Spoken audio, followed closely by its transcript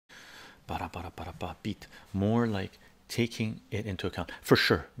beat, more like taking it into account. For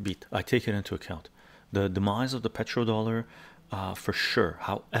sure, beat, I take it into account. The demise of the petrodollar, for sure.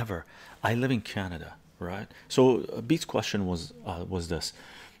 However, I live in Canada, right? So Beat's question was this.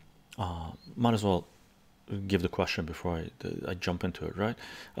 Might as well give the question before I jump into it, right?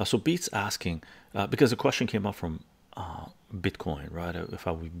 So Beat's asking, because the question came up from Bitcoin, right? If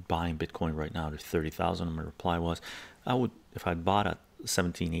I was buying Bitcoin right now to 30,000, my reply was, I would, if I bought at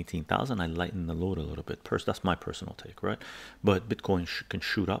 17, 18,000, I lighten the load a little bit. That's my personal take, right? But Bitcoin can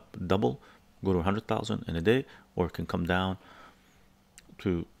shoot up, double, go to 100,000 in a day, or it can come down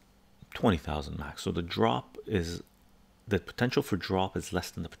to 20,000 max. So the drop is, the potential for drop is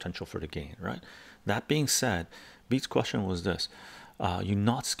less than the potential for the gain, right? That being said, Beat's question was this: you're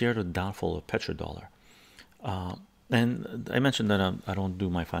not scared of the downfall of petrodollar? And I mentioned that I don't do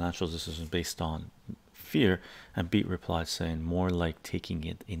my financial decisions based on fear, and Beat replied saying, more like taking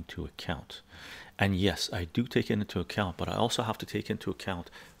it into account. And yes, I do take it into account, but I also have to take into account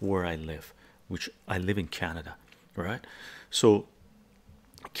where I live, which I live in Canada, right? So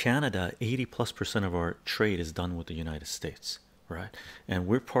Canada, 80+% of our trade is done with the United States, right? And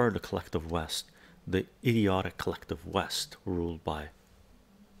we're part of the collective West, the idiotic collective West, ruled by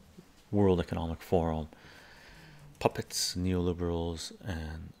World Economic Forum, puppets, neoliberals,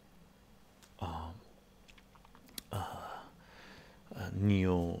 and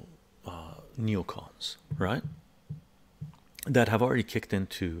neocons, right? That have already kicked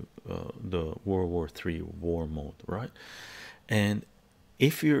into the World War III war mode, right? And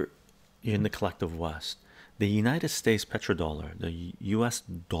if you're in the collective West, the United States petrodollar, the US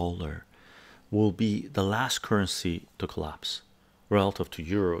dollar, will be the last currency to collapse relative to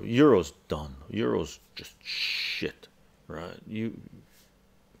euro. Euro's done. Euro's just shit, right?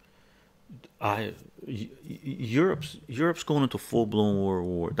 Europe's going into full-blown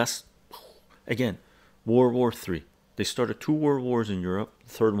war. That's, again, World War III. They started 2 world wars in Europe.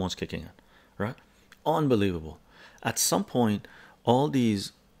 The third one's kicking in, right? Unbelievable. At some point, all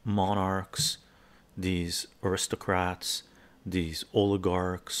these monarchs, these aristocrats, these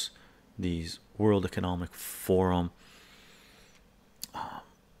oligarchs, these World Economic Forum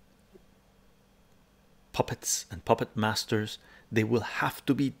puppets and puppet masters, they will have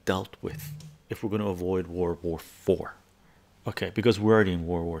to be dealt with if we're going to avoid World War IV. Okay, because we're already in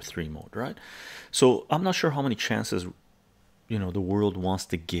World War III mode, right? So I'm not sure how many chances, the world wants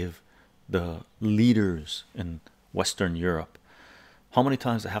to give the leaders in Western Europe. How many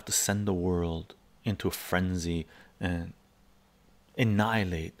times they have to send the world into a frenzy and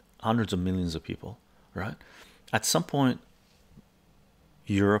annihilate hundreds of millions of people, right? At some point,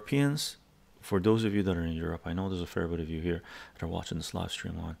 Europeans, for those of you that are in Europe, I know there's a fair bit of you here that are watching this live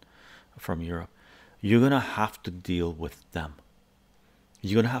stream from Europe, you're gonna have to deal with them.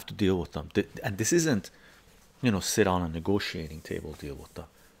 You're gonna have to deal with them, and this isn't, sit on a negotiating table, deal with them.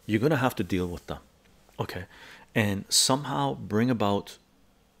 You're gonna have to deal with them, okay, and somehow bring about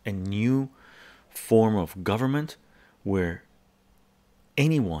a new form of government where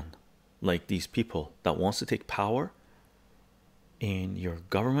anyone like these people that wants to take power in your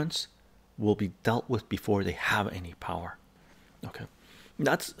governments will be dealt with before they have any power. Okay,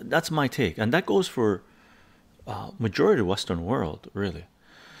 that's my take, and that goes for majority of the Western world, really.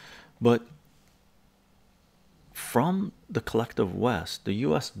 But from the collective West, the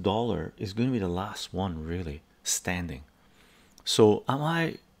US dollar is going to be the last one really standing. So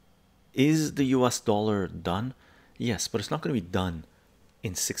is the US dollar done? Yes, but it's not going to be done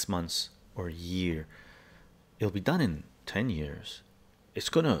in 6 months or a year. It'll be done in 10 years.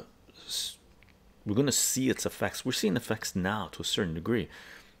 We're gonna see its effects. We're seeing effects now to a certain degree,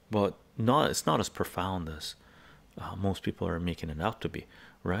 but it's not as profound as most people are making it out to be,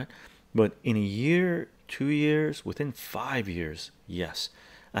 right? But in a year, 2 years, within 5 years, yes.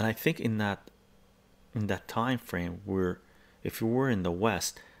 And I think in that time frame, if you were in the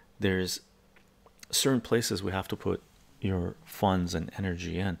West, there's certain places we have to put your funds and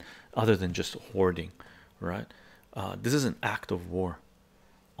energy in, other than just hoarding, right? This is an act of war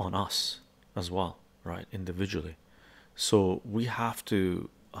on us as well, right? Individually. So we have to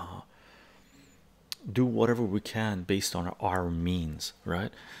do whatever we can based on our means,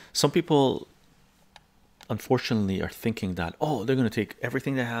 right? Some people unfortunately are thinking that, oh, they're going to take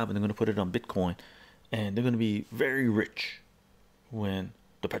everything they have and they're going to put it on Bitcoin and they're going to be very rich when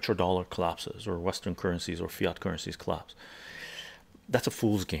the petrodollar collapses or Western currencies or fiat currencies collapse. That's a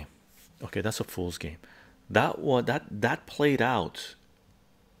fool's game. Okay, that's a fool's game. That played out,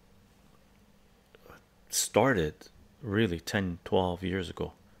 started really 10 12 years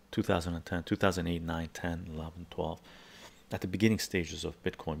ago, 2010, 2008, 9, 10, 11, 12. at the beginning stages of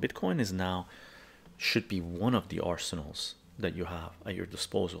Bitcoin. Bitcoin is now should be one of the arsenals that you have at your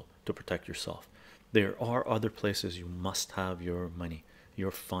disposal to protect yourself. There are other places you must have your money,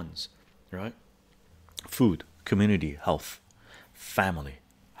 your funds, right? Food, community, health, family,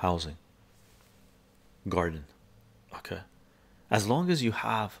 housing, garden. Okay, as long as you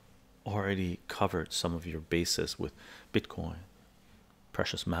have already covered some of your bases with Bitcoin,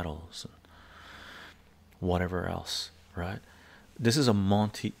 precious metals, and whatever else, right? This is a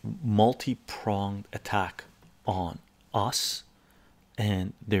multi-pronged attack on us,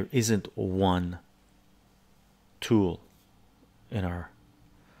 and there isn't one tool in our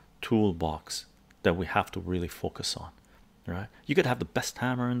toolbox that we have to really focus on, right? You could have the best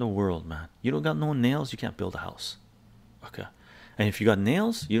hammer in the world, man. You don't got no nails, you can't build a house. Okay, and if you got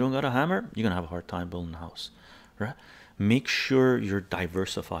nails, you don't got a hammer, you're gonna have a hard time building a house, right? Make sure you're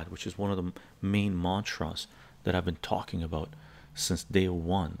diversified, which is one of the main mantras that I've been talking about since day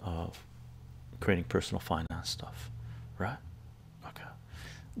one of creating personal finance stuff, right? Okay,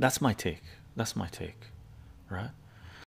 that's my take. That's my take, right?